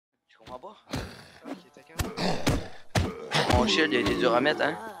En bas? Ok, t'as quand même. Mon shield, il a été dur à mettre,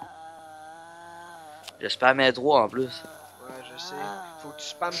 hein? J'espère mettre 3 en plus. Ouais, je sais. Faut que tu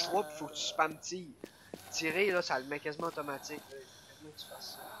spammes 3 pis faut que tu spammes tir. Tirer, là, ça le met quasiment automatique. Là. Il faut quasiment que tu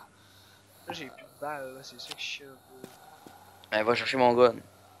fasses ça. Là, j'ai plus de balles, là. C'est ça qui chie un peu. Ben, va chercher mon gun.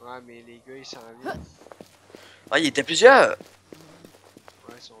 Ouais, mais les gars, ils s'en viennent. Ah, il était plusieurs!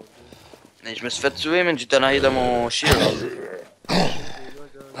 Ouais, ils sont deux. Mais je me suis fait tuer, man. J'étais en arrière de mon shield.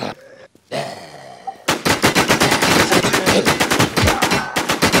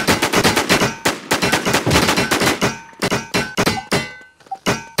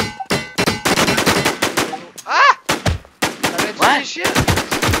 Ah! T'avais-tu Ouais. des shields?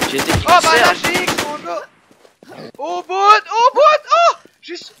 J'ai été Oh, kické. bandage X, mon gars! Au bout! Au bout! Oh!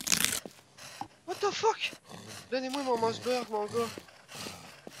 J'ai... What the fuck? Donnez-moi mon Mossberg, mon gars.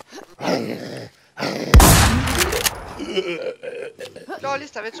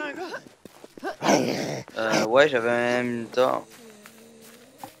 Calice, t'avais-tu un gars? Ouais, j'avais un militar.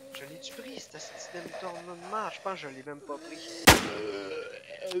 Je l'ai-tu pris, ce système de tournement? Je pense que je l'ai même pas pris.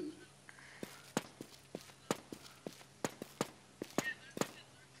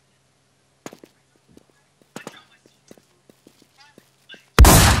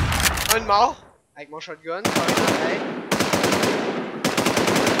 Un de mort, avec mon shotgun.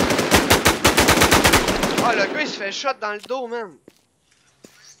 Ah, le gars il se fait shot dans le dos, man.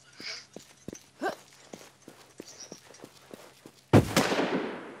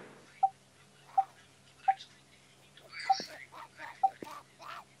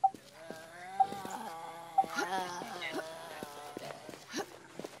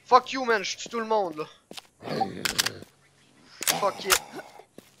 Fuck you, man, je tue tout le monde, là. Fuck it.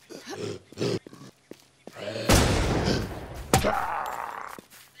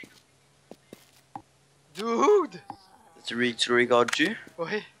 Dude! Tu regardes-tu?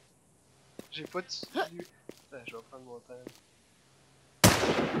 Ouais. J'ai pas de... Attends, je vais prendre mon temps.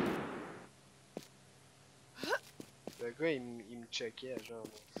 Le gars, il me checkait, genre...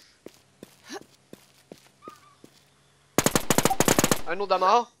 Un autre de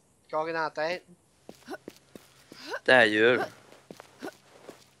mort. Carré dans la tête. Ta gueule.